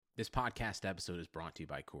This podcast episode is brought to you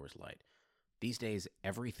by Coors Light. These days,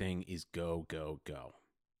 everything is go, go, go.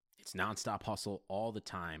 It's nonstop hustle all the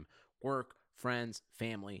time. Work, friends,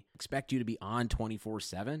 family expect you to be on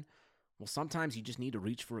 24/7. Well, sometimes you just need to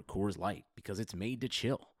reach for a Coors Light because it's made to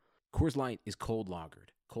chill. Coors Light is cold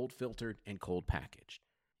lagered, cold filtered, and cold packaged.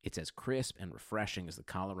 It's as crisp and refreshing as the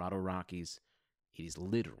Colorado Rockies. It is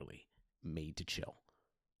literally made to chill.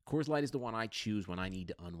 Coors Light is the one I choose when I need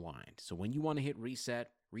to unwind. So when you want to hit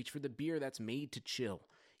reset, reach for the beer that's made to chill.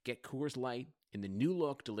 Get Coors Light in the new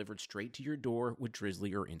look delivered straight to your door with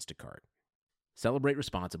Drizzly or Instacart. Celebrate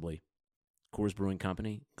responsibly. Coors Brewing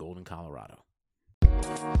Company, Golden, Colorado.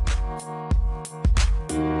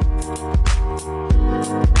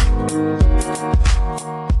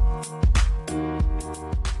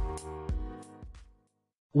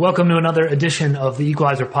 Welcome to another edition of the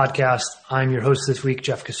Equalizer Podcast. I'm your host this week,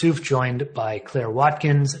 Jeff Kassouf, joined by Claire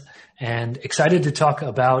Watkins, and excited to talk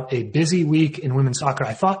about a busy week in women's soccer.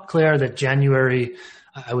 I thought, Claire, that January,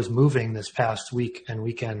 I was moving this past week and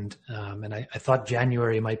weekend, and I thought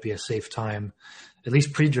January might be a safe time, at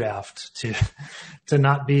least pre-draft, to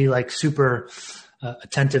not be like super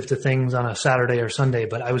attentive to things on a Saturday or Sunday,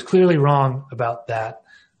 but I was clearly wrong about that.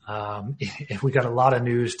 We got a lot of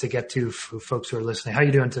news to get to for folks who are listening. How are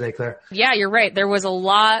you doing today, Claire? Yeah, you're right. There was a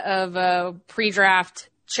lot of pre-draft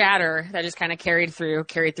chatter that just kind of carried through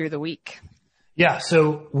the week. Yeah,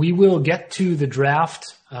 so we will get to the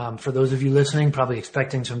draft. For those of you listening, probably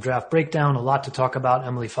expecting some draft breakdown, a lot to talk about.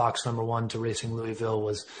 Emily Fox, number 1 to Racing Louisville,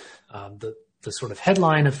 was the sort of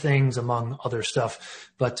headline of things, among other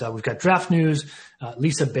stuff. But we've got draft news.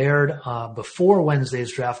 Lisa Baird, before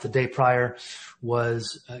Wednesday's draft, the day prior,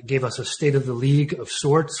 gave us a state of the league of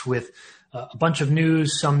sorts with a bunch of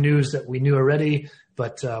news, some news that we knew already,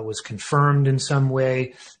 but was confirmed in some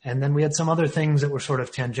way. And then we had some other things that were sort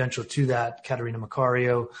of tangential to that. Catarina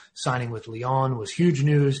Macario signing with Lyon was huge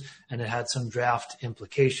news, and it had some draft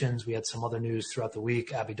implications. We had some other news throughout the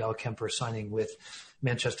week. Abby Dahlkemper signing with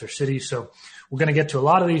Manchester City. So we're going to get to a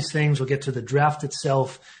lot of these things. We'll get to the draft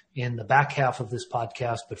itself in the back half of this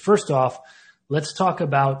podcast. But first off, let's talk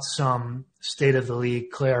about some state of the league.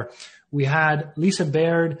 Claire, we had Lisa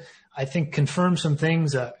Baird, I think, confirm some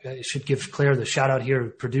things. I should give Claire the shout out here, who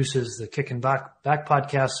produces the Kick and Back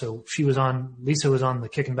podcast. So Lisa was on the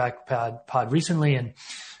Kick and Back pod recently and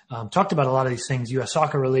talked about a lot of these things, U.S.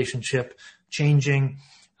 soccer relationship changing,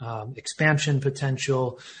 expansion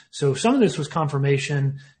potential. So some of this was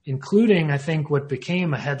confirmation, including, I think, what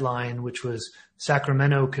became a headline, which was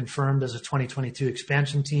Sacramento confirmed as a 2022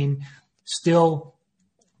 expansion team. Still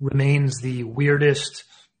remains the weirdest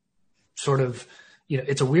sort of,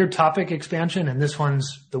 it's a weird topic, expansion, and this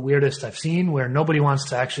one's the weirdest I've seen, where nobody wants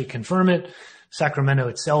to actually confirm it. Sacramento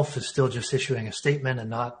itself is still just issuing a statement and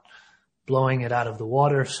not blowing it out of the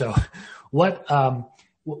water. So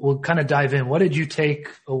we'll kind of dive in. What did you take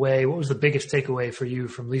away? What was the biggest takeaway for you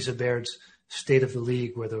from Lisa Baird's State of the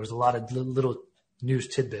League, where there was a lot of little news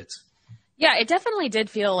tidbits? Yeah, it definitely did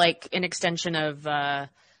feel like an extension of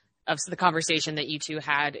the conversation that you two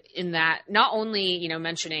had, in that not only,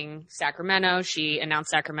 mentioning Sacramento, she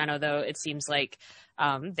announced Sacramento, though it seems like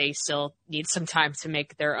they still need some time to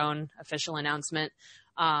make their own official announcement.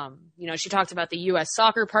 She talked about the U.S.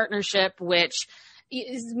 soccer partnership, which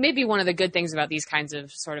is maybe one of the good things about these kinds of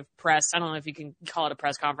sort of press. I don't know if you can call it a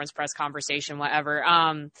press conference, press conversation, whatever,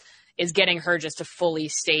 is getting her just to fully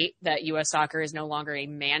state that U.S. soccer is no longer a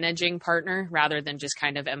managing partner, rather than just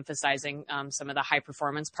kind of emphasizing some of the high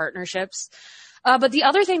performance partnerships. But the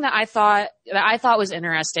other thing that I thought was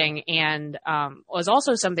interesting, and was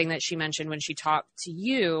also something that she mentioned when she talked to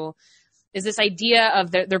you, is this idea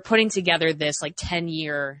of they're putting together this like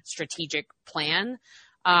 10-year strategic plan.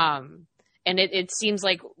 And it seems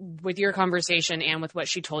like, with your conversation and with what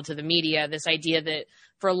she told to the media, this idea that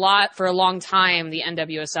for a long time, the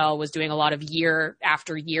NWSL was doing a lot of year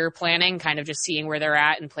after year planning, kind of just seeing where they're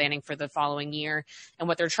at and planning for the following year. And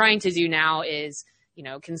what they're trying to do now is,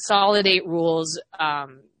 consolidate rules,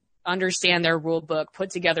 understand their rule book, put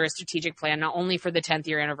together a strategic plan, not only for the 10th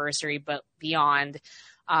year anniversary, but beyond.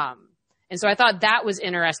 And so I thought that was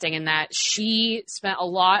interesting, in that she spent a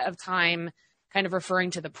lot of time kind of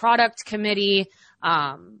referring to the product committee.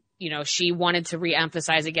 She wanted to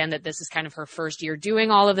reemphasize again that this is kind of her first year doing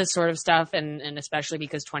all of this sort of stuff, and especially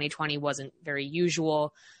because 2020 wasn't very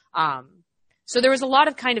usual. So there was a lot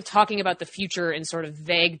of kind of talking about the future in sort of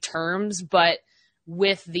vague terms, but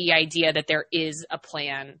with the idea that there is a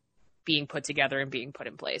plan being put together and being put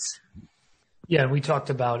in place. Yeah, and we talked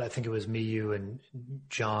about, I think it was me, you, and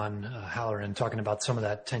John Halloran talking about some of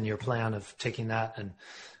that 10-year plan of taking that and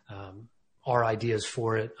our ideas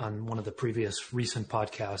for it on one of the previous recent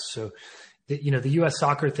podcasts. So, the U.S.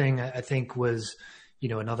 soccer thing, I think, was,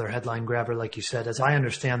 another headline grabber, like you said. As I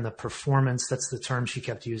understand the performance, that's the term she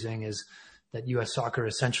kept using, is that U.S. soccer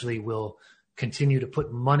essentially will continue to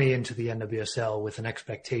put money into the NWSL with an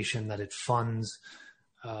expectation that it funds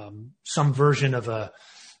some version of a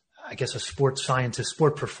sports scientist,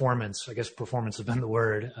 sport performance. I guess performance has been the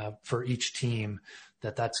word for each team,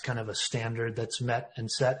 that's kind of a standard that's met and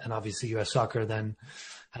set. And obviously U.S. soccer then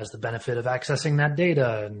has the benefit of accessing that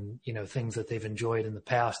data and, things that they've enjoyed in the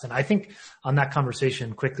past. And I think on that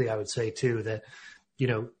conversation, quickly, I would say too, that,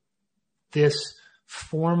 this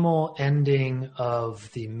formal ending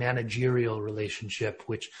of the managerial relationship,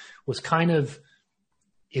 which was kind of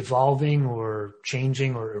evolving or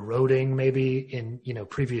changing or eroding maybe in,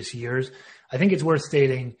 previous years. I think it's worth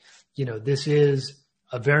stating, this is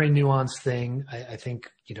a very nuanced thing. I think,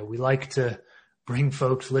 we like to bring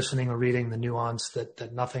folks listening or reading the nuance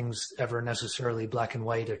that nothing's ever necessarily black and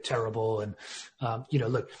white or terrible. And,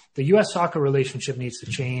 look, the U.S. soccer relationship needs to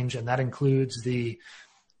change, and that includes the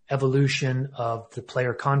evolution of the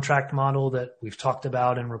player contract model that we've talked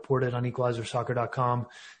about and reported on equalizersoccer.com.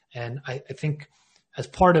 And I think as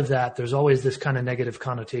part of that, there's always this kind of negative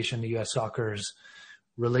connotation to U.S. soccer's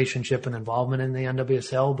relationship and involvement in the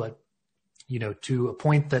NWSL. But, to a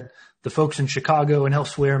point that the folks in Chicago and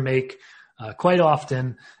elsewhere make quite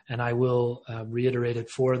often, and I will reiterate it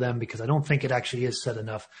for them because I don't think it actually is said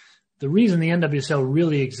enough. The reason the NWSL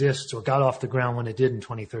really exists or got off the ground when it did in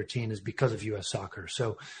 2013 is because of U.S. soccer.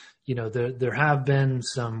 So, there have been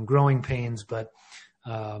some growing pains, but,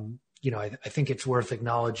 I think it's worth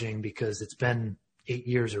acknowledging because it's been 8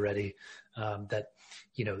 years already that,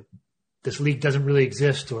 this league doesn't really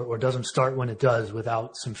exist or doesn't start when it does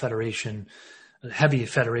without some heavy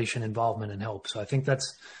federation involvement and help. So I think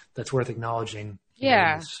that's worth acknowledging.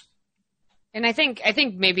 Yeah. And I think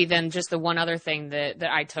maybe then just the one other thing that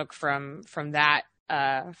I took from that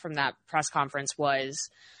press conference was,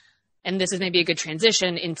 and this is maybe a good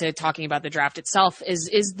transition into talking about the draft itself,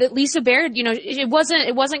 is that Lisa Baird, it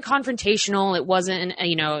wasn't confrontational. It wasn't,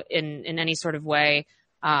 in any sort of way,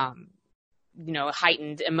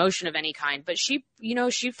 heightened emotion of any kind, but she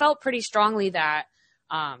felt pretty strongly that,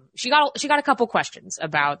 she got a couple questions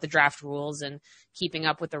about the draft rules and keeping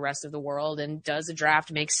up with the rest of the world. And does a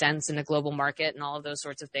draft make sense in a global market and all of those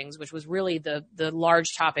sorts of things, which was really the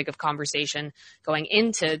large topic of conversation going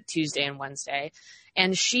into Tuesday and Wednesday.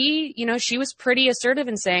 And she was pretty assertive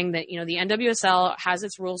in saying that, the NWSL has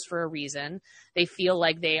its rules for a reason. They feel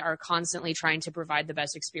like they are constantly trying to provide the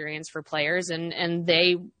best experience for players, and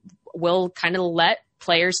they will kind of let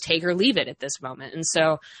players take or leave it at this moment. And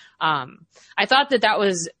so I thought that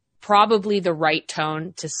was probably the right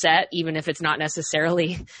tone to set, even if it's not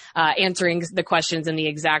necessarily answering the questions in the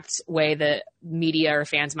exact way that media or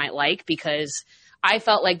fans might like, because I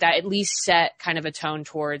felt like that at least set kind of a tone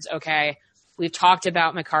towards, okay, we've talked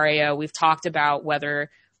about Macario, we've talked about whether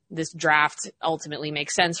this draft ultimately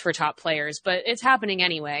makes sense for top players, but it's happening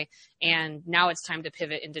anyway. And now it's time to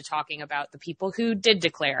pivot into talking about the people who did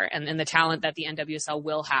declare and the talent that the NWSL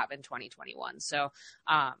will have in 2021. So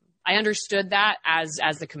I understood that as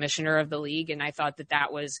the commissioner of the league. And I thought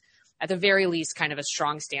that was at the very least kind of a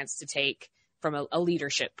strong stance to take from a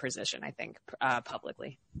leadership position, I think,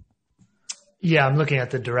 publicly. Yeah, I'm looking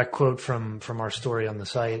at the direct quote from our story on the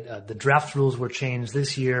site. The draft rules were changed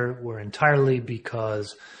this year were entirely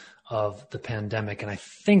because of the pandemic. And I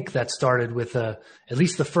think that started with at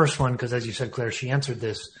least the first one, because as you said, Claire, she answered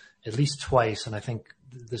this at least twice. And I think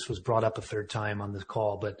this was brought up a third time on this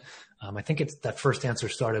call. But I think that first answer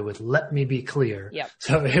started with, let me be clear. Yep.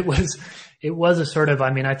 So it was assertive.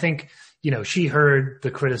 I mean, I think, she heard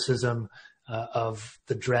the criticism of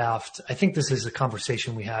the draft. I think this is a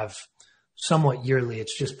conversation we have somewhat yearly.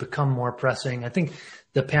 It's just become more pressing. I think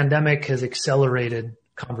the pandemic has accelerated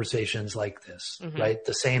conversations like this, right?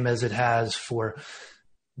 The same as it has for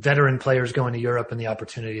veteran players going to Europe and the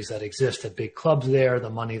opportunities that exist at big clubs there, the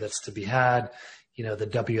money that's to be had, the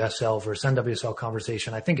WSL versus NWSL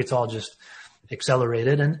conversation. I think it's all just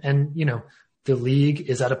accelerated. And the league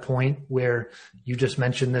is at a point where you just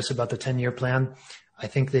mentioned this about the 10-year plan. I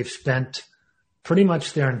think they've spent pretty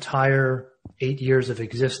much their entire 8 years of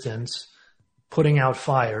existence putting out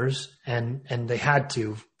fires, and they had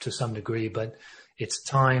to some degree, but it's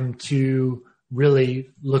time to really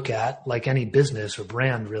look at, like any business or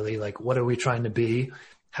brand, really, like, what are we trying to be?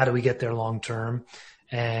 How do we get there long term?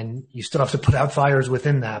 And you still have to put out fires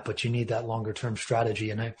within that, but you need that longer term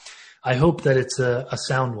strategy. And I hope that it's a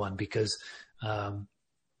sound one, because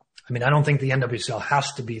I mean, I don't think the NWSL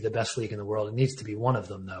has to be the best league in the world. It needs to be one of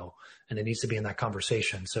them, though, and it needs to be in that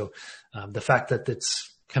conversation. So the fact that it's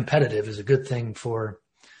competitive is a good thing for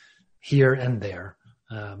here and there.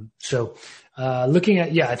 Looking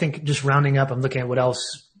at, I think just rounding up, I'm looking at what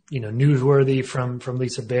else, newsworthy from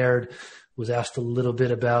Lisa Baird. Was asked a little bit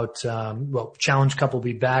about, Challenge Cup will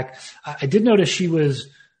be back. I did notice she was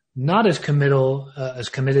not as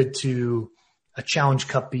committed to a Challenge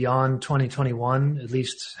Cup beyond 2021, at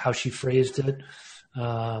least how she phrased it.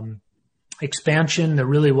 Expansion, there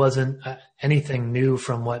really wasn't anything new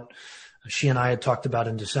from what she and I had talked about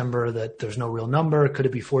in December, that there's no real number. Could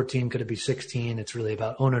it be 14? Could it be 16? It's really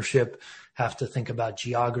about ownership. Have to think about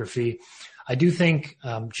geography. I do think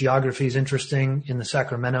geography is interesting in the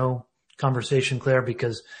Sacramento conversation, Claire,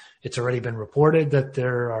 because it's already been reported that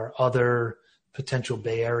there are other potential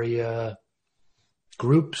Bay Area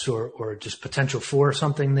groups or just potential for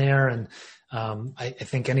something there. And I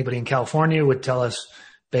think anybody in California would tell us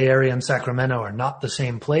Bay Area and Sacramento are not the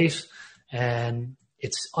same place. And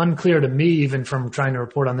it's unclear to me, even from trying to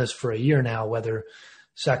report on this for a year now, whether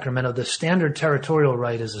Sacramento, the standard territorial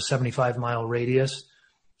right is a 75-mile radius,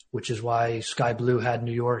 which is why Sky Blue had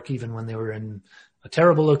New York even when they were in a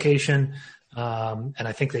terrible location. And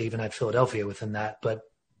I think they even had Philadelphia within that. But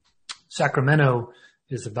Sacramento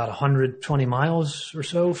is about 120 miles or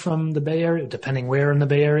so from the Bay Area, depending where in the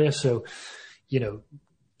Bay Area. So,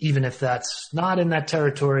 even if that's not in that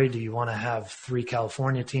territory, do you want to have 3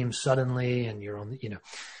 California teams suddenly? And you're on,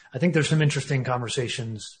 I think there's some interesting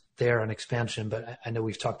conversations there on expansion, but I know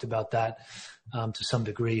we've talked about that to some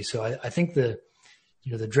degree. So I think the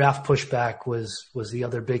draft pushback was the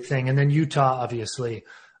other big thing. And then Utah, obviously,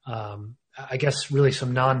 I guess really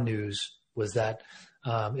some non-news was that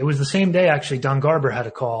it was the same day, actually, Don Garber had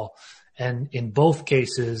a call. And in both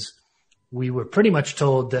cases, we were pretty much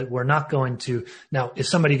told that we're not going to – now, is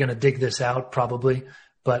somebody going to dig this out? Probably.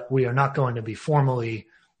 But we are not going to be formally,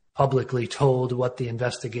 publicly told what the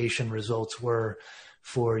investigation results were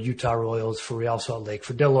for Utah Royals, for Real Salt Lake,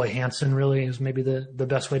 for Deloy Hansen, really, is maybe the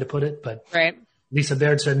best way to put it. But right. Lisa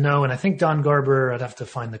Baird said no, and I think Don Garber, I'd have to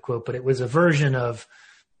find the quote, but it was a version of,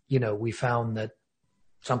 we found that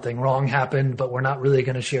something wrong happened, but we're not really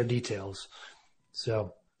going to share details.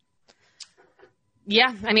 So.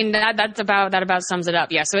 Yeah, I mean, that about sums it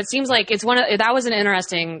up. Yeah, so it seems like that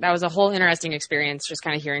was a whole interesting experience, just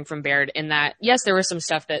kind of hearing from Baird in that, yes, there was some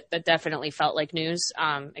stuff that definitely felt like news.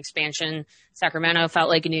 Expansion, Sacramento felt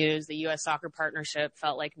like news. The U.S. Soccer Partnership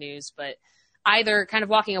felt like news, but either kind of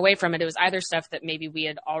walking away from it, it was either stuff that maybe we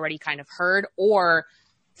had already kind of heard or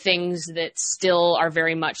things that still are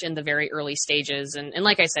very much in the very early stages. And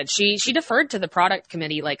like I said, she deferred to the product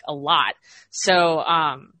committee like a lot. So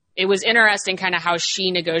it was interesting kind of how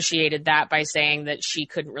she negotiated that by saying that she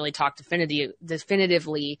couldn't really talk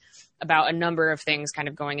definitively about a number of things kind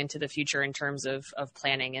of going into the future in terms of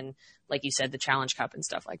planning and, like you said, the Challenge Cup and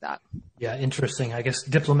stuff like that. Yeah, interesting. I guess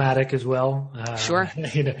diplomatic as well. Sure.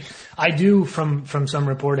 I do, from some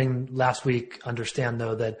reporting last week, understand,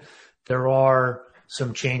 though, that there are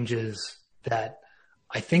some changes that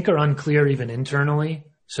I think are unclear even internally.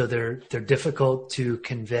 So they're difficult to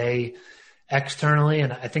convey externally.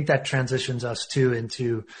 And I think that transitions us too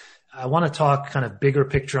into, I want to talk kind of bigger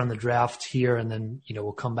picture on the draft here. And then,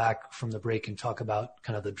 we'll come back from the break and talk about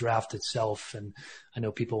kind of the draft itself. And I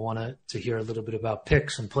know people want to hear a little bit about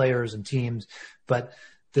picks and players and teams, but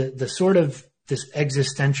the sort of this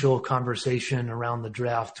existential conversation around the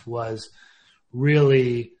draft was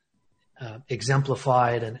really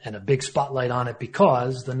exemplified and a big spotlight on it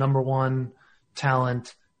because the number one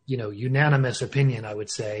talent, unanimous opinion, I would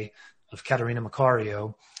say, of Catarina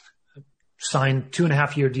Macario, signed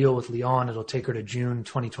 2.5-year deal with Lyon. It'll take her to June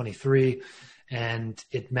 2023. And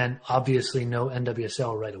it meant obviously no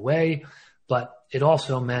NWSL right away, but it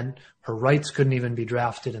also meant her rights couldn't even be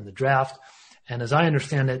drafted in the draft. And as I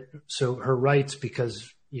understand it, so her rights,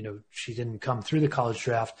 because, she didn't come through the college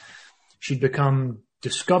draft, she'd become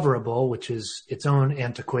discoverable, which is its own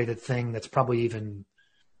antiquated thing that's probably even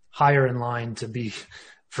higher in line to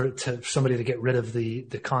somebody to get rid of the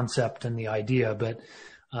concept and the idea. But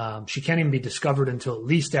she can't even be discovered until at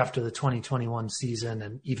least after the 2021 season.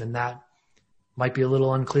 And even that might be a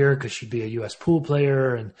little unclear because she'd be a U.S. pool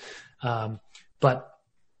player. And but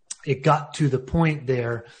it got to the point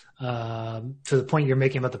there, to the point you're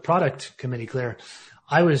making about the product committee, Claire.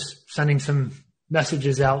 I was sending some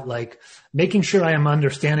messages out, like making sure I am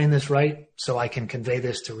understanding this right so I can convey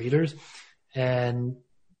this to readers. And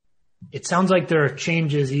it sounds like there are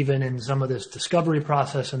changes even in some of this discovery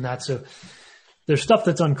process and that. So there's stuff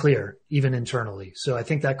that's unclear even internally. So I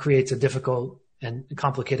think that creates a difficult and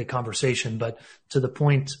complicated conversation. But to the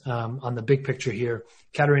point, on the big picture here,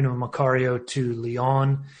 Catarina Macario to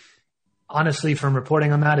Lyon. Honestly, from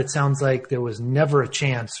reporting on that, it sounds like there was never a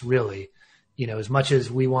chance, really. As much as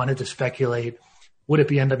we wanted to speculate, would it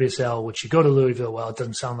be NWSL? Would she go to Louisville? Well, it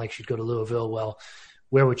doesn't sound like she'd go to Louisville. Well,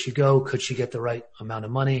 where would she go? Could she get the right amount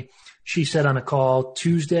of money? She said on a call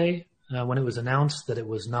Tuesday when it was announced that it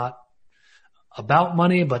was not about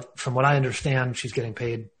money, but from what I understand, she's getting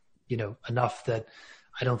paid, enough that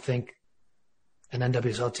I don't think an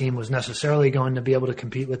NWSL team was necessarily going to be able to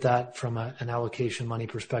compete with that from an allocation money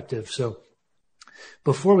perspective. So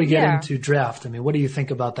before we get into draft, what do you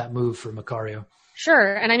think about that move for Macario?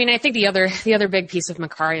 Sure. And I think the other big piece of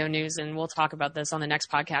Macario news, and we'll talk about this on the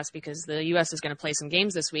next podcast because the U.S. is going to play some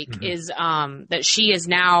games this week, is that she is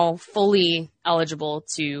now fully eligible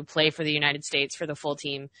to play for the United States for the full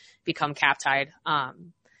team, become cap-tied.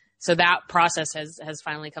 So that process has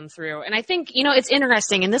finally come through. And I think, it's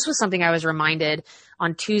interesting. And this was something I was reminded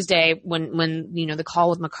on Tuesday when the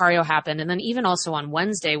call with Macario happened. And then even also on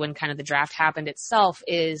Wednesday when kind of the draft happened itself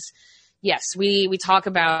is, yes, we talk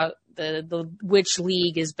about the which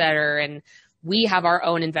league is better, and we have our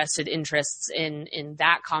own invested interests in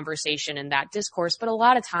that conversation and that discourse. But a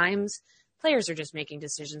lot of times players are just making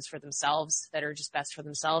decisions for themselves that are just best for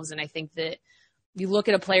themselves. And I think that you look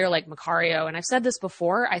at a player like Macario, and I've said this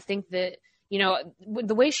before, I think that,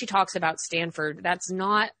 the way she talks about Stanford, that's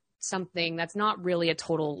not really a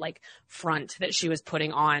total front that she was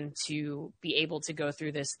putting on to be able to go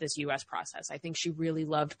through this US process. I think she really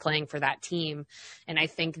loved playing for that team. And I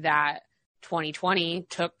think that 2020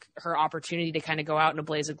 took her opportunity to kind of go out in a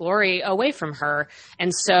blaze of glory away from her.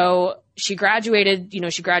 And so she graduated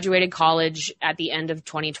college at the end of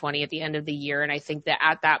 2020, at the end of the year. And I think that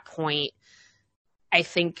at that point, I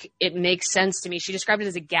think it makes sense to me. She described it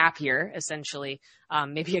as a gap year, essentially,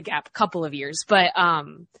 maybe a couple of years. But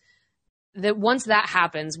that once that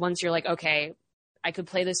happens, once you're like, okay, I could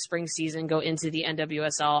play this spring season, go into the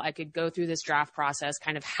NWSL, I could go through this draft process,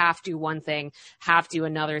 kind of half do one thing, half do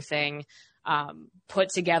another thing,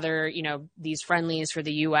 put together, these friendlies for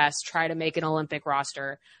the U.S., try to make an Olympic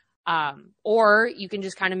roster, or you can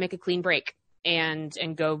just kind of make a clean break and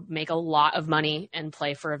go make a lot of money and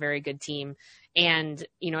play for a very good team. And,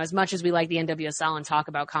 as much as we like the NWSL and talk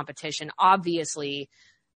about competition, obviously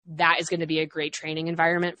that is going to be a great training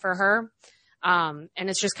environment for her. And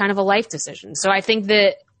it's just kind of a life decision. So I think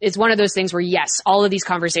that it's one of those things where, yes, all of these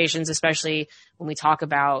conversations, especially when we talk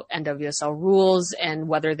about NWSL rules and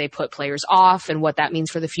whether they put players off and what that means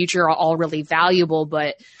for the future, are all really valuable.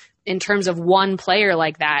 But in terms of one player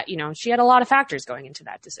like that, she had a lot of factors going into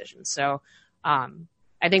that decision. So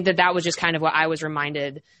I think that was just kind of what I was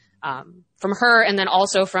reminded from her, and then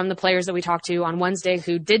also from the players that we talked to on Wednesday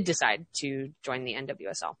who did decide to join the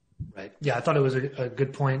NWSL. Right. Yeah, I thought it was a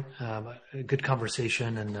good point, a good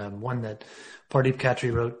conversation, and one that Pardeep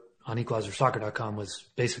Khatri wrote on equalizersoccer.com was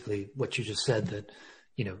basically what you just said, that,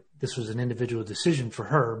 this was an individual decision for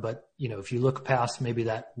her, but, if you look past maybe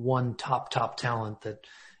that one top talent that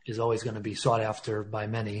is always going to be sought after by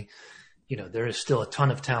many, there is still a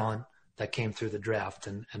ton of talent that came through the draft,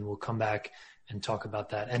 and we'll come back and talk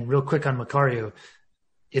about that. And real quick on Macario,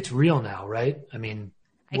 it's real now, right?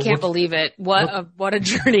 I can't believe it. What a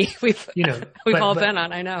journey we've all been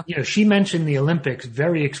on. I know. She mentioned the Olympics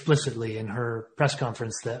very explicitly in her press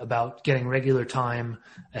conference about getting regular time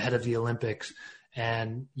ahead of the Olympics.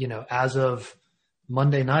 And, as of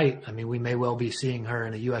Monday night, we may well be seeing her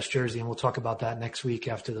in a U.S. jersey, and we'll talk about that next week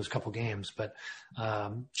after those couple games. But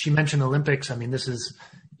she mentioned Olympics. This is,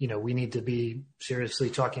 we need to be seriously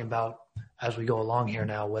talking about as we go along here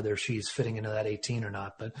now, whether she's fitting into that 18 or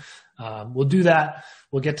not. But we'll do that.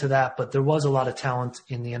 We'll get to that. But there was a lot of talent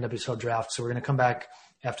in the NWSL draft. So we're going to come back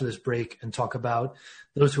after this break and talk about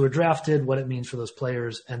those who were drafted, what it means for those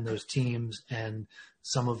players and those teams, and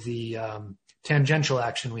some of the tangential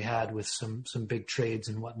action we had with some big trades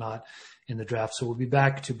and whatnot in the draft. So we'll be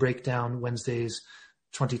back to break down Wednesday's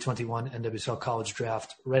 2021 NWSL College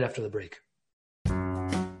Draft right after the break.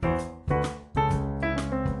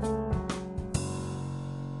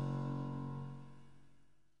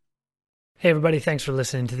 Hey everybody, thanks for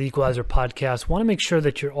listening to the Equalizer podcast. Want to make sure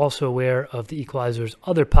that you're also aware of the Equalizer's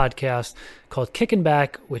other podcast called Kicking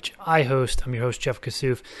Back, which I host. I'm your host, Jeff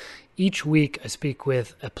Kassouf. Each week, I speak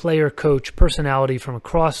with a player, coach, personality from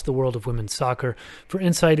across the world of women's soccer for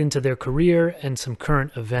insight into their career and some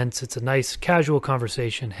current events. It's a nice, casual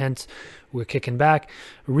conversation, hence We're kicking back.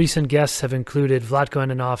 Recent guests have included Vlatko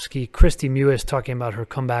Andonovski, Christy Mewis talking about her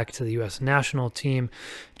comeback to the U.S. national team,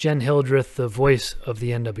 Jen Hildreth, the voice of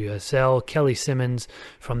the NWSL, Kelly Simmons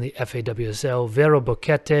from the FAWSL, Vero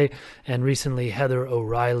Boquete, and recently Heather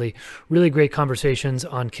O'Reilly. Really great conversations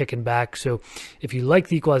on Kicking Back. So if you like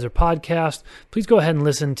the Equalizer podcast, please go ahead and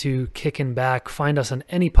listen to Kicking Back. Find us on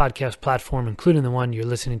any podcast platform, including the one you're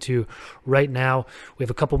listening to right now. We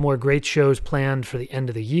have a couple more great shows planned for the end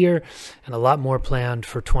of the year and a lot more planned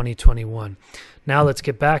for 2021. Now let's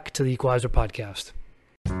get back to the Equalizer podcast.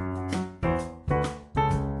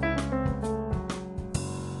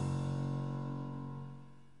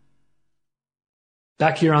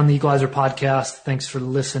 Back here on the Equalizer podcast. Thanks for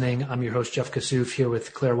listening. I'm your host, Jeff Kassouf, here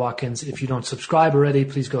with Claire Watkins. If you don't subscribe already,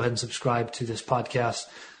 please go ahead and subscribe to this podcast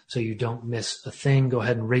so you don't miss a thing. Go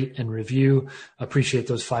ahead and rate and review. Appreciate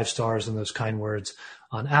those 5 stars and those kind words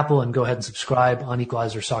on Apple, and go ahead and subscribe on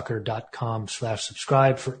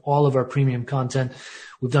equalizersoccer.com/subscribe for all of our premium content.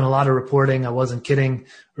 We've done a lot of reporting. I wasn't kidding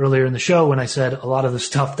earlier in the show when I said a lot of the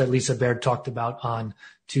stuff that Lisa Baird talked about on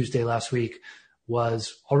Tuesday last week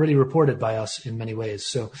was already reported by us in many ways.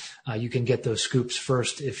 So you can get those scoops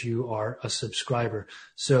first if you are a subscriber.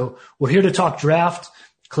 So we're here to talk draft.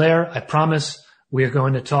 Claire, I promise we are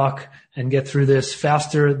going to talk and get through this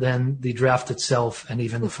faster than the draft itself and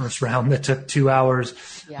even the first round that took 2 hours,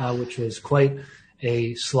 which was quite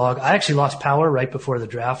a slog. I actually lost power right before the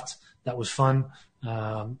draft. That was fun.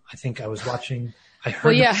 I think I was watching.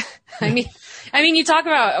 Well, yeah. I mean, you talk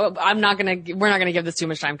about, we're not going to give this too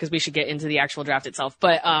much time because we should get into the actual draft itself.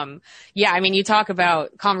 But, yeah, I mean, you talk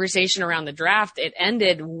about conversation around the draft. It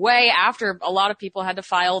ended way after a lot of people had to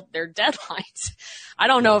file their deadlines. I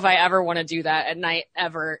don't know if I ever want to do that at night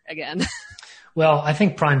ever again. Well, I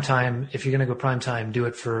think primetime, if you're going to go primetime, do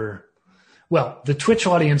it for, well, the Twitch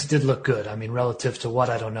audience did look good. I mean, relative to what,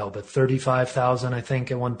 I don't know, but 35,000, I think,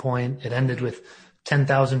 at one point. It ended with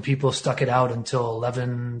 10,000 people stuck it out until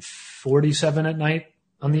 11:47 at night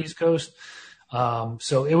on the East Coast.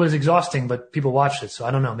 So it was exhausting, but people watched it. So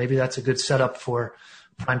I don't know. Maybe that's a good setup for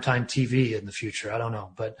primetime TV in the future. I don't know.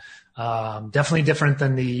 But definitely different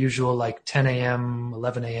than the usual like 10 a.m.,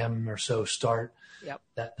 11 a.m. or so start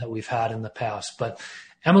that we've had in the past. But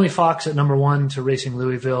Emily Fox at number 1 to Racing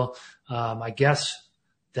Louisville. I guess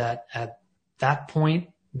that at that point,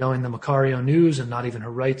 knowing the Macario news and not even her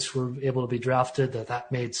rights were able to be drafted, that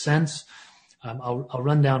made sense. I'll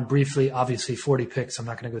run down briefly, obviously 40 picks. I'm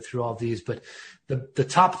not going to go through all of these, but the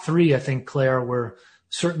top 3, I think, Claire, were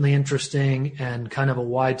certainly interesting and kind of a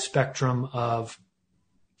wide spectrum of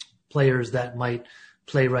players that might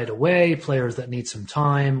play right away, players that need some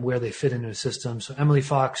time, where they fit into a system. So Emily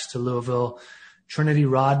Fox to Louisville, Trinity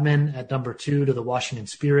Rodman at number 2 to the Washington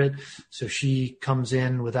Spirit. So she comes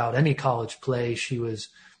in without any college play. She was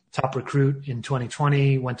top recruit in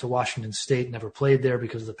 2020, went to Washington State, never played there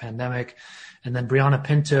because of the pandemic. And then Brianna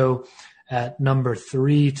Pinto at number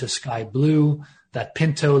 3 to Sky Blue. That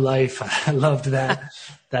Pinto life, I loved that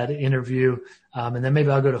interview. And then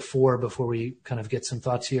maybe I'll go to 4 before we kind of get some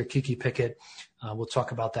thoughts here. Kiki Pickett. We'll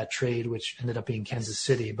talk about that trade, which ended up being Kansas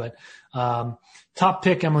City. But top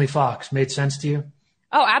pick, Emily Fox, made sense to you?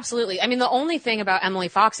 Oh, absolutely. I mean, the only thing about Emily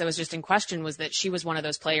Fox that was just in question was that she was one of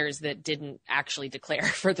those players that didn't actually declare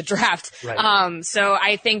for the draft. Right. So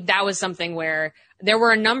I think that was something where there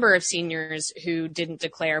were a number of seniors who didn't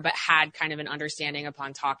declare but had kind of an understanding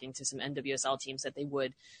upon talking to some NWSL teams that they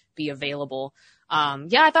would be available.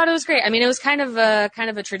 Yeah, I thought it was great. I mean, it was kind of a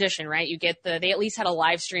tradition, right? You get they at least had a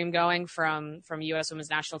live stream going from U.S. Women's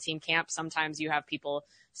National Team camp. Sometimes you have people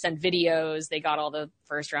send videos. They got all the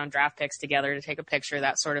first round draft picks together to take a picture,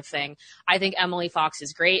 that sort of thing. I think Emily Fox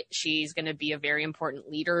is great. She's going to be a very important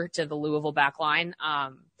leader to the Louisville back line.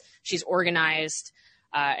 She's organized,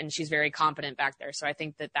 and she's very confident back there. So I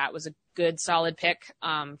think that was a good, solid pick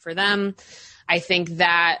for them. I think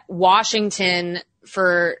that Washington,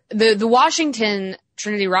 for the Washington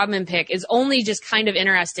Trinity Rodman pick, is only just kind of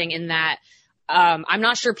interesting in that I'm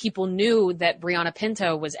not sure people knew that Brianna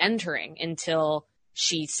Pinto was entering until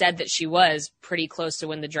she said that she was pretty close to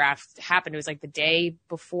when the draft happened. It was like the day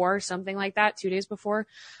before, something like that, 2 days before.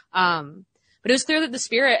 But it was clear that the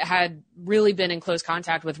Spirit had really been in close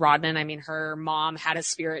contact with Rodman. I mean, her mom had a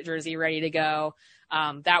Spirit jersey ready to go.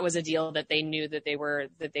 That was a deal that they knew that they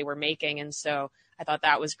were making. And so I thought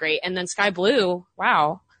that was great. And then Sky Blue,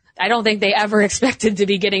 wow. I don't think they ever expected to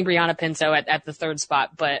be getting Brianna Pinto at the 3rd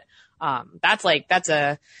spot, but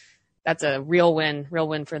that's a real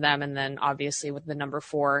win for them. And then obviously with the number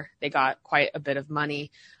 4, they got quite a bit of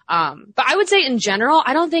money. But I would say in general,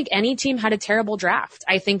 I don't think any team had a terrible draft.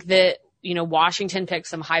 I think that Washington picked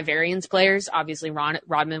some high variance players. Obviously,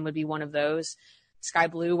 Rodman would be one of those. Sky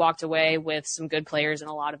Blue walked away with some good players and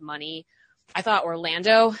a lot of money. I thought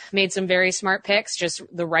Orlando made some very smart picks, just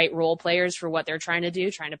the right role players for what they're trying to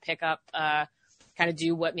do, trying to pick up, kind of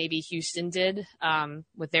do what maybe Houston did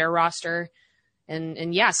with their roster.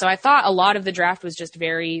 And yeah, so I thought a lot of the draft was just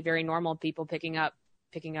very, very normal people picking up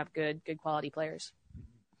good quality players.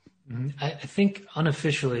 I think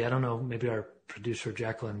unofficially, I don't know, maybe our producer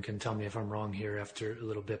Jacqueline can tell me if I'm wrong here after a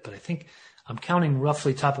little bit, but I think I'm counting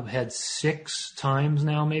roughly top of head 6 times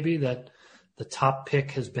now maybe that the top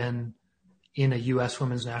pick has been in a U.S.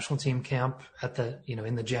 women's national team camp at the,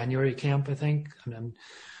 in the January camp, I think.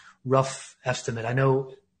 Rough estimate.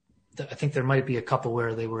 I think there might be a couple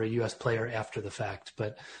where they were a U.S. player after the fact,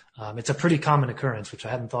 but it's a pretty common occurrence, which I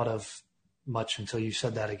hadn't thought of much until you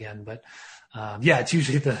said that again. But it's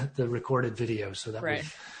usually the recorded video, so that right.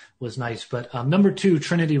 was nice. But number 2,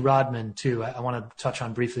 Trinity Rodman, too, I want to touch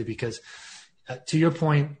on briefly because to your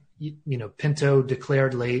point, Pinto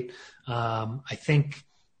declared late. I think,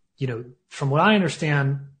 from what I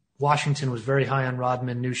understand, Washington was very high on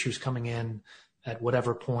Rodman, knew she was coming in at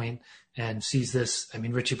whatever point, and sees this. I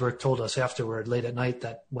mean, Richie Burke told us afterward, late at night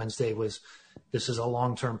that Wednesday, this is a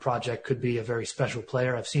long-term project, could be a very special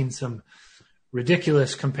player. I've seen some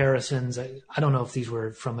ridiculous comparisons. I don't know if these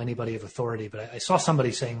were from anybody of authority, but I saw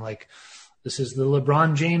somebody saying like, this is the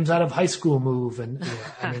LeBron James out of high school move. And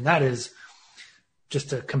that is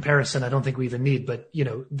just a comparison I don't think we even need, but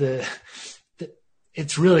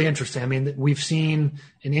it's really interesting. I mean, we've seen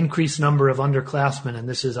an increased number of underclassmen, and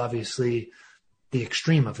this is obviously the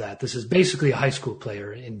extreme of that. This is basically a high school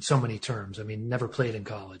player in so many terms. I mean, never played in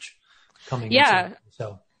college. One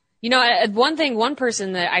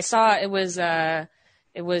person that I saw,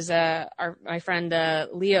 my friend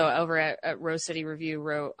Leo over at Rose City Review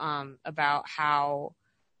wrote about how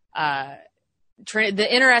the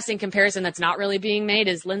interesting comparison that's not really being made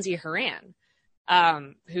is Lindsey Horan,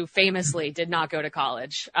 who famously did not go to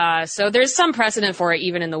college. So there's some precedent for it,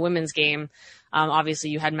 even in the women's game.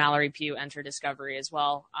 Obviously, you had Mallory Pugh enter Discovery as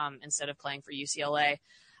well, instead of playing for UCLA.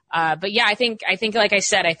 But yeah, I think, like I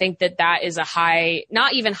said, I think that is a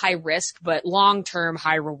not even high risk, but long-term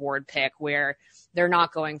high reward pick where they're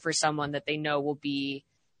not going for someone that they know will be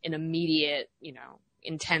an immediate,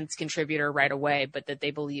 intense contributor right away, but that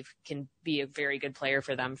they believe can be a very good player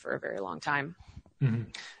for them for a very long time. Mm-hmm.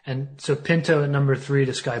 And so Pinto at number 3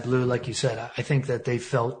 to Sky Blue, like you said, I think that they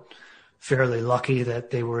felt fairly lucky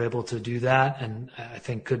that they were able to do that. And I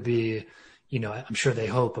think could be, I'm sure they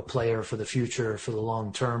hope a player for the future, for the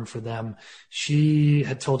long term for them. She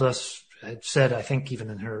had said, I think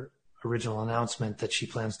even in her original announcement, that she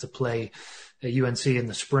plans to play at UNC in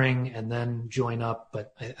the spring and then join up.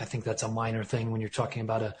 But I think that's a minor thing when you're talking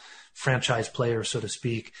about a franchise player, so to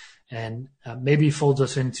speak, and maybe folds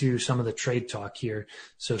us into some of the trade talk here.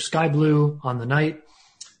 So Sky Blue on the night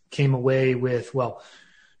came away with,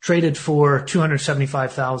 traded for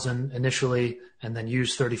 $275,000 initially, and then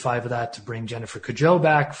used 35 of that to bring Jennifer Kudjoe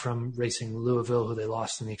back from Racing Louisville, who they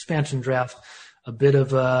lost in the expansion draft. A bit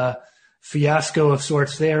of a fiasco of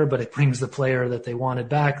sorts there, but it brings the player that they wanted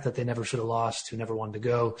back, that they never should have lost, who never wanted to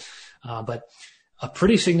go. But a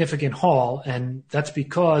pretty significant haul, and that's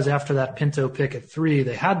because after that Pinto pick at 3,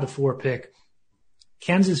 they had the 4 pick.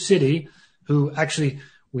 Kansas City, who actually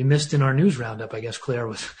we missed in our news roundup, I guess, Claire,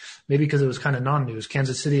 was maybe because it was kind of non-news.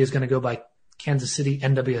 Kansas City is going to go by Kansas City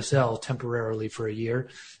NWSL temporarily for a year.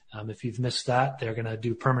 If you've missed that, they're going to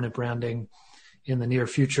do permanent branding in the near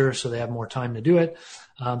future, so they have more time to do it.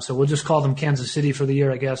 So we'll just call them Kansas City for the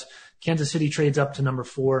year, I guess. Kansas City trades up to number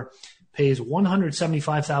 4, pays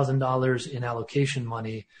 $175,000 in allocation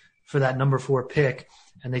money for that number 4 pick,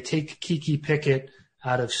 and they take Kiki Pickett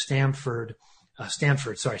out of Stanford,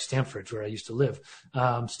 where I used to live,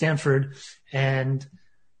 Stanford, and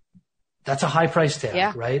that's a high price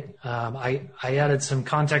tag, right? I added some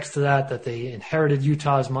context to that they inherited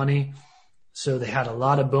Utah's money, so they had a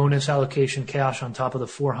lot of bonus allocation cash on top of the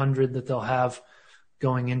 $400 that they'll have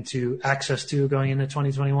going into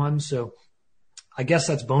 2021. So I guess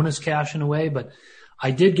that's bonus cash in a way, but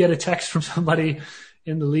I did get a text from somebody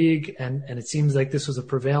in the league, and it seems like this was a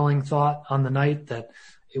prevailing thought on the night, that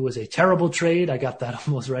it was a terrible trade. I got that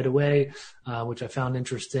almost right away, which I found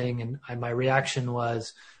interesting. And my reaction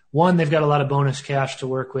was, 1, they've got a lot of bonus cash to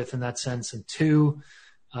work with in that sense. And 2,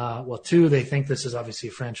 they think this is obviously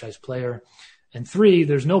a franchise player. And 3,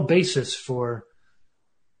 there's no basis for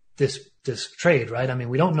this trade, right? I mean,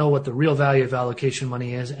 we don't know what the real value of allocation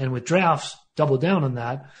money is. And with drafts, double down on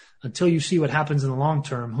that. Until you see what happens in the long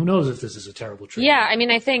term, who knows if this is a terrible trade? Yeah, I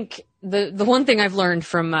mean, I think the one thing I've learned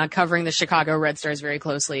from covering the Chicago Red Stars very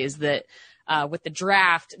closely is that with the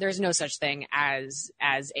draft, there's no such thing as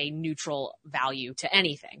a neutral value to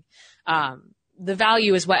anything. The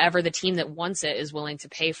value is whatever the team that wants it is willing to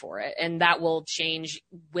pay for it. And that will change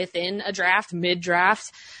within a draft,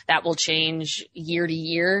 mid-draft. That will change year to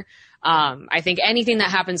year. I think anything that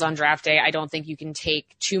happens on draft day, I don't think you can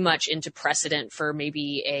take too much into precedent for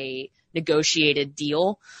maybe a negotiated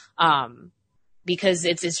deal. Because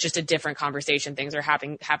it's just a different conversation. Things are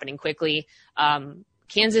happening quickly.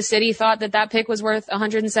 Kansas City thought that pick was worth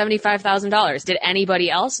 $175,000. Did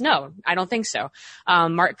anybody else? No, I don't think so.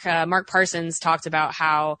 Mark Parsons talked about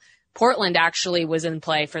how Portland actually was in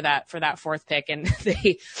play for that fourth pick, and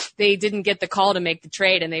they didn't get the call to make the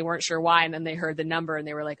trade, and they weren't sure why. And then they heard the number, and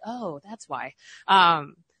they were like, "Oh, that's why."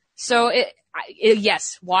 So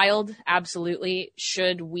yes, wild, absolutely.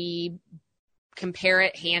 Should we compare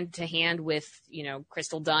it hand to hand with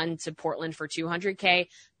Crystal Dunn to Portland for $200K?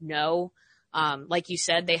 No. Like you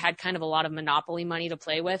said, they had kind of a lot of monopoly money to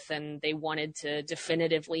play with, and they wanted to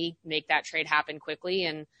definitively make that trade happen quickly,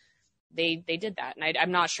 and they did that. And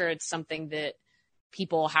I'm not sure it's something that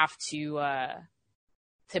people have to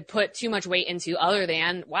put too much weight into other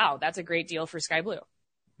than, wow, that's a great deal for Sky Blue.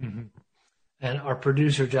 Mm-hmm. And our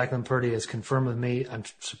producer, Jacqueline Purdy, has confirmed with me, I'm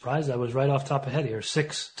surprised I was right off top of head here,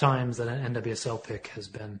 6 times that an NWSL pick has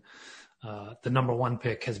been, the number 1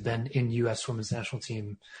 pick has been in U.S. Women's National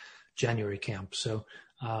Team January camp. So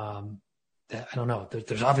I don't know.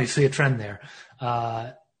 There's obviously a trend there.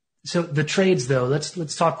 So the trades, though,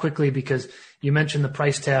 let's talk quickly, because you mentioned the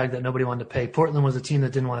price tag that nobody wanted to pay. Portland was a team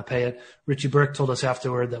that didn't want to pay it. Richie Burke told us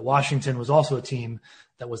afterward that Washington was also a team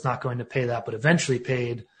that was not going to pay that, but eventually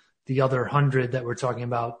paid the other 100 that we're talking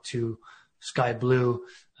about to Sky Blue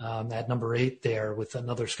at number 8 there with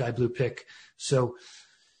another Sky Blue pick. So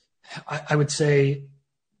I would say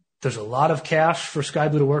there's a lot of cash for Sky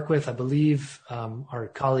Blue to work with. I believe our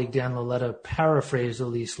colleague Dan Loletta paraphrased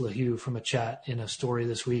Elise LaHue from a chat in a story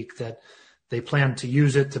this week that they plan to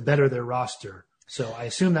use it to better their roster. So I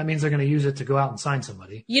assume that means they're going to use it to go out and sign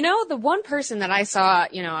somebody. The one person that I saw,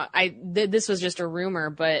 this was just a rumor,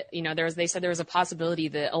 but they said there was a possibility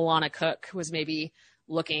that Alana Cook was maybe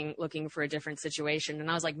looking for a different situation.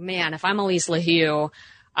 And I was like, man, if I'm Elise LaHue,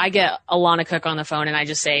 I get Alana Cook on the phone and I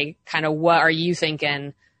just say, kind of, what are you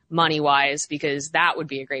thinking money-wise? Because that would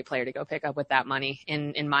be a great player to go pick up with that money,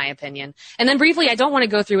 in my opinion. And then briefly, I don't want to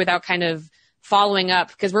go through without kind of following up,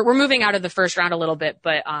 because we're moving out of the first round a little bit,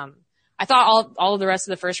 but I thought all of the rest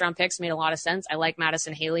of the first round picks made a lot of sense. I like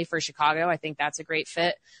Madison Haley for Chicago. I think that's a great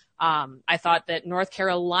fit. I thought that North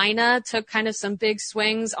Carolina took kind of some big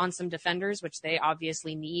swings on some defenders, which they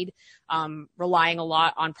obviously need, relying a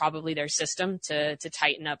lot on probably their system to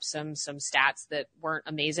tighten up some stats that weren't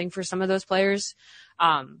amazing for some of those players.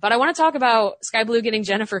 But I want to talk about Sky Blue getting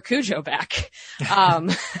Jennifer Cujo back.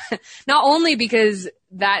 Not only because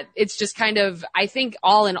that it's just kind of, I think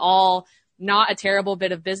all in all, not a terrible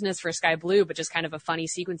bit of business for Sky Blue, but just kind of a funny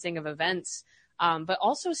sequencing of events. But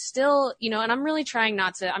also still, and I'm really I'm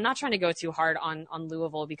not trying to go too hard on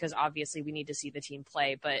Louisville, because obviously we need to see the team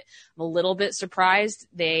play, but I'm a little bit surprised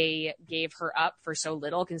they gave her up for so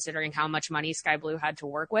little, considering how much money Sky Blue had to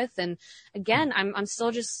work with. And again, I'm still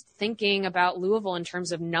just thinking about Louisville in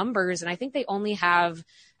terms of numbers. And I think they only have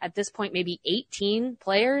at this point, maybe 18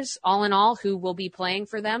 players all in all who will be playing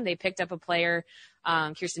for them. They picked up a player,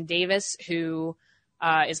 Kirsten Davis, who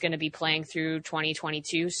is going to be playing through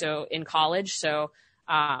 2022, so in college,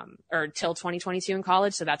 or till 2022 in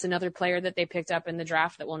college. So that's another player that they picked up in the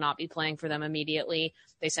draft that will not be playing for them immediately.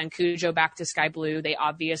 They send Cujo back to Sky Blue. They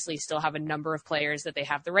obviously still have a number of players that they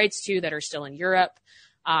have the rights to that are still in Europe.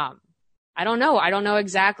 I don't know. I don't know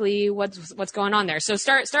exactly what's going on there. So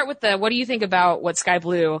start with what do you think about what Sky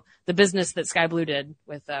Blue, the business that Sky Blue did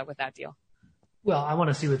with that deal? Well, I want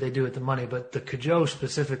to see what they do with the money, but the Cujo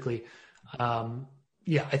specifically,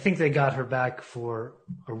 I think they got her back for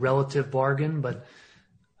a relative bargain, but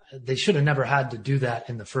they should have never had to do that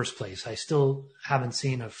in the first place. I still haven't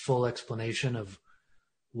seen a full explanation of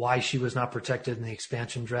why she was not protected in the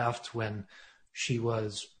expansion draft when she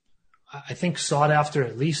was, I think, sought after,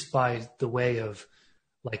 at least by the way of,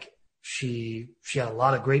 like, she had a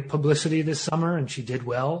lot of great publicity this summer and she did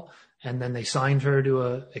well. And then they signed her to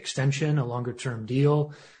a extension, a longer term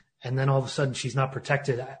deal. And then all of a sudden she's not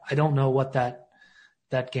protected. I don't know what that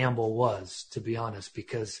gamble was, to be honest,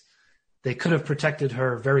 because they could have protected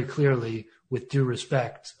her very clearly with due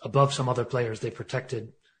respect above some other players they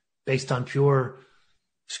protected based on pure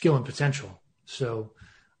skill and potential. So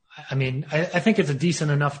I mean, I think it's a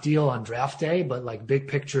decent enough deal on draft day, but like big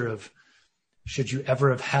picture of should you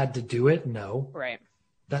ever have had to do it? No. Right.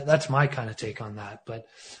 That's my kind of take on that. But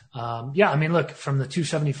yeah, I mean, look, from the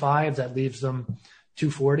 275, that leaves them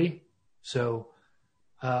 240. So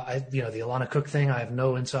the Alana Cook thing, I have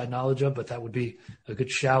no inside knowledge of, but that would be a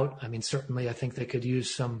good shout. I mean, certainly I think they could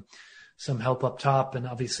use some help up top. And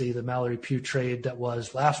obviously the Mallory Pugh trade that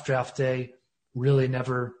was last draft day really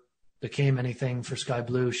never became anything for Sky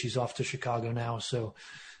Blue. She's off to Chicago now. So,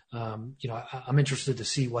 I'm interested to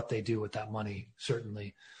see what they do with that money,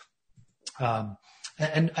 certainly.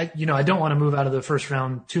 And I don't want to move out of the first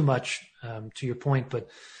round too much, to your point, but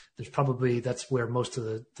that's where most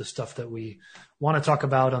of the stuff that we want to talk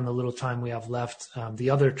about on the little time we have left. The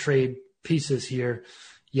other trade pieces here,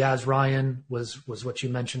 Yaz Ryan was what you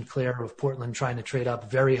mentioned, Claire, of Portland trying to trade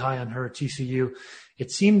up very high on her TCU.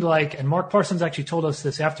 It seemed like, and Mark Parsons actually told us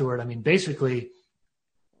this afterward, I mean, basically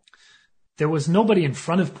there was nobody in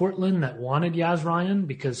front of Portland that wanted Yaz Ryan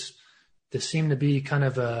because this seemed to be kind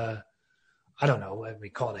of I don't know what we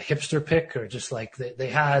call it, a hipster pick, or just like they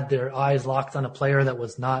had their eyes locked on a player that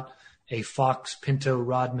was not a Fox, Pinto,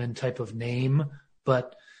 Rodman type of name,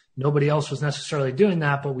 but nobody else was necessarily doing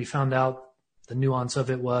that. But we found out the nuance of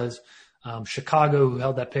it was Chicago, who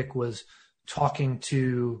held that pick, was talking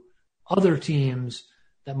to other teams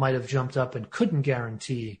that might have jumped up and couldn't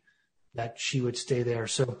guarantee that she would stay there.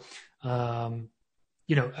 So,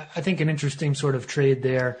 I think an interesting sort of trade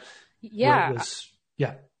there. Yeah.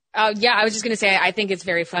 Yeah, I was just going to say, I think it's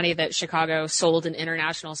very funny that Chicago sold an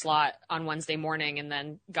international slot on Wednesday morning and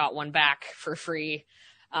then got one back for free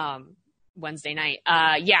Wednesday night.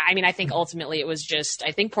 I mean, I think ultimately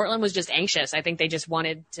I think Portland was just anxious. I think they just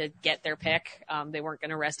wanted to get their pick. They weren't going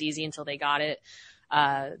to rest easy until they got it.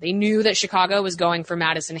 They knew that Chicago was going for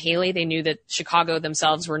Madison Haley. They knew that Chicago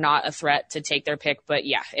themselves were not a threat to take their pick. But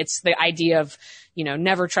yeah, it's the idea of,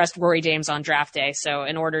 never trust Rory James on draft day. So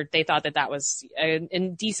they thought that was a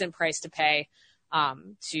decent price to pay,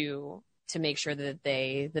 to make sure that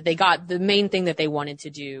they got the main thing that they wanted to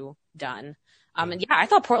do done. And I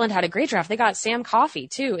thought Portland had a great draft. They got Sam Coffey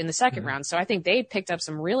too in the second round. So I think they picked up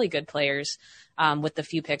some really good players, with the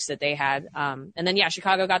few picks that they had. And then,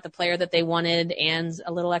 Chicago got the player that they wanted and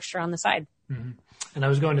a little extra on the side. Mm-hmm. And I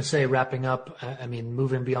was going to say, wrapping up, I mean,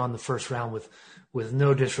 moving beyond the first round with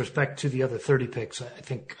no disrespect to the other 30 picks, I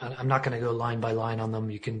think I'm not going to go line by line on them.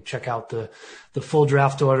 You can check out the full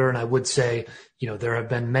draft order. And I would say, there have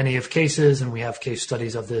been many of cases, and we have case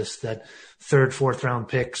studies of this, that third, fourth round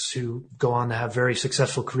picks who go on to have very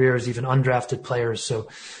successful careers, even undrafted players. So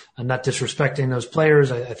I'm not disrespecting those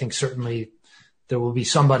players. I think certainly there will be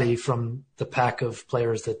somebody from the pack of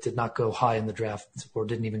players that did not go high in the draft or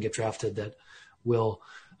didn't even get drafted that will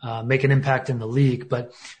make an impact in the league.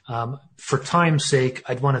 But for time's sake,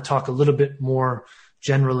 I'd want to talk a little bit more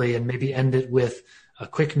generally and maybe end it with a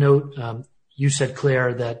quick note. You said,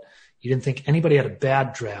 Claire, that you didn't think anybody had a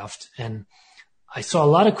bad draft. And I saw a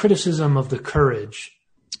lot of criticism of the courage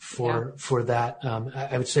for that.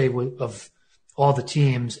 I would say of all the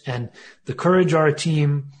teams, and the Courage are a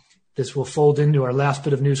team. This will fold into our last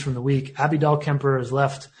bit of news from the week. Abby Dahlkemper has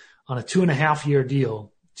left on a 2.5-year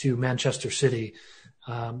deal to Manchester City.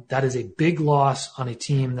 That is a big loss on a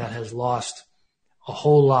team that has lost a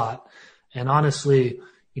whole lot. And honestly,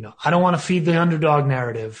 I don't want to feed the underdog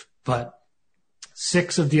narrative, but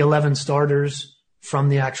 6 of the 11 starters from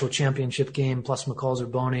the actual championship game, plus McCall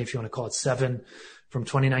Zerboni, if you want to call it 7 from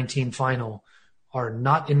 2019 final, are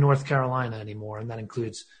not in North Carolina anymore. And that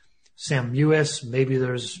includes Sam Mewis. Maybe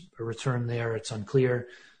there's a return there. It's unclear.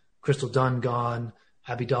 Crystal Dunn gone.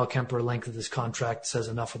 Abby Dahlkemper, length of this contract says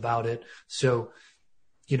enough about it. So,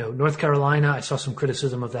 North Carolina, I saw some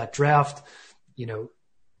criticism of that draft.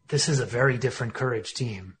 This is a very different Courage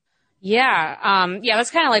team. Yeah.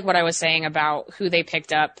 That's kind of like what I was saying about who they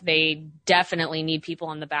picked up. They definitely need people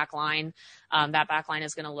on the back line. That back line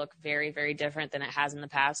is going to look very, very different than it has in the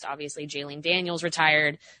past. Obviously, Jaylene Daniels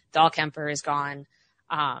retired. Dahlkemper is gone.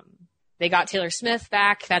 They got Taylor Smith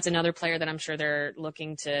back. That's another player that I'm sure they're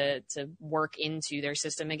looking to work into their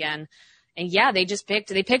system again. And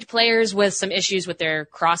they picked players with some issues with their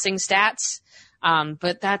crossing stats.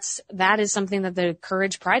 But that is something that the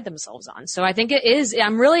Courage pride themselves on. So I think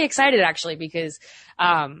I'm really excited actually because,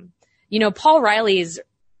 Paul Riley's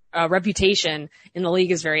reputation in the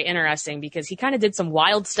league is very interesting because he kind of did some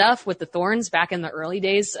wild stuff with the Thorns back in the early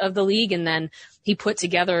days of the league. And then he put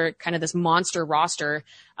together kind of this monster roster,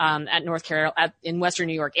 in Western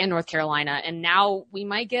New York and North Carolina. And now we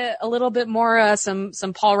might get a little bit more, some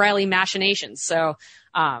Paul Riley machinations. So,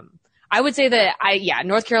 I would say that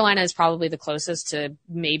North Carolina is probably the closest to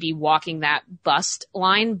maybe walking that bust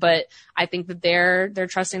line, but I think that they're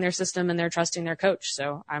trusting their system and they're trusting their coach.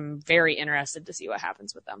 So I'm very interested to see what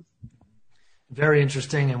happens with them. Very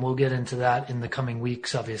interesting, and we'll get into that in the coming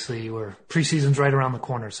weeks. Obviously, preseason's right around the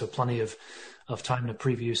corner, so plenty of time to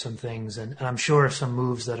preview some things, and I'm sure some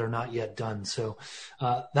moves that are not yet done. So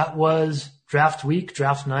that was draft week,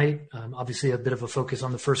 draft night. Obviously, a bit of a focus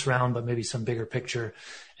on the first round, but maybe some bigger picture.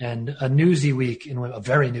 And a newsy week, a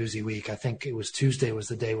very newsy week. I think it was Tuesday was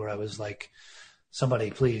the day where I was like, somebody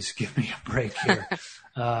please give me a break here.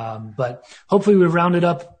 But hopefully we've rounded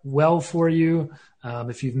up well for you.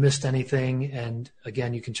 If you've missed anything, and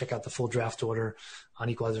again, you can check out the full draft order on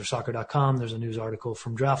equalizersoccer.com. There's a news article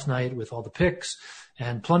from draft night with all the picks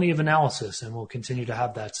and plenty of analysis, and we'll continue to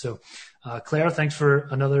have that. So, Claire, thanks for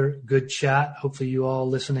another good chat. Hopefully you all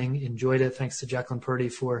listening enjoyed it. Thanks to Jacqueline Purdy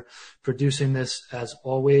for producing this as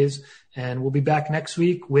always. And we'll be back next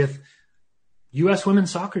week with U.S.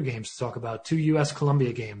 women's soccer games to talk about, 2 U.S.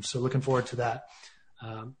 Colombia games. So looking forward to that.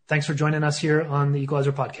 Thanks for joining us here on the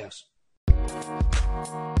Equalizer Podcast.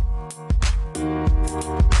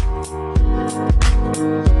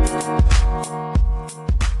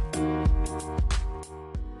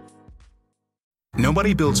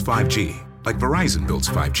 Nobody builds 5G like Verizon builds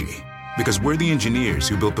 5G, because we're the engineers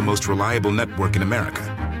who built the most reliable network in America.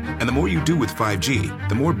 And the more you do with 5G,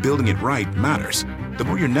 the more building it right matters. The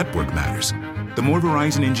more your network matters. The more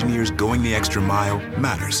Verizon engineers going the extra mile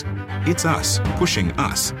matters. It's us pushing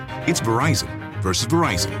us. It's Verizon versus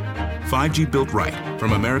Verizon. 5G built right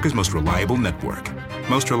from America's most reliable network.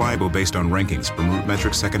 Most reliable based on rankings from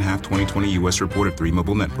RootMetrics second half 2020 U.S. report of 3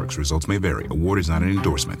 mobile networks. Results may vary. Award is not an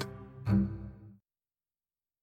endorsement.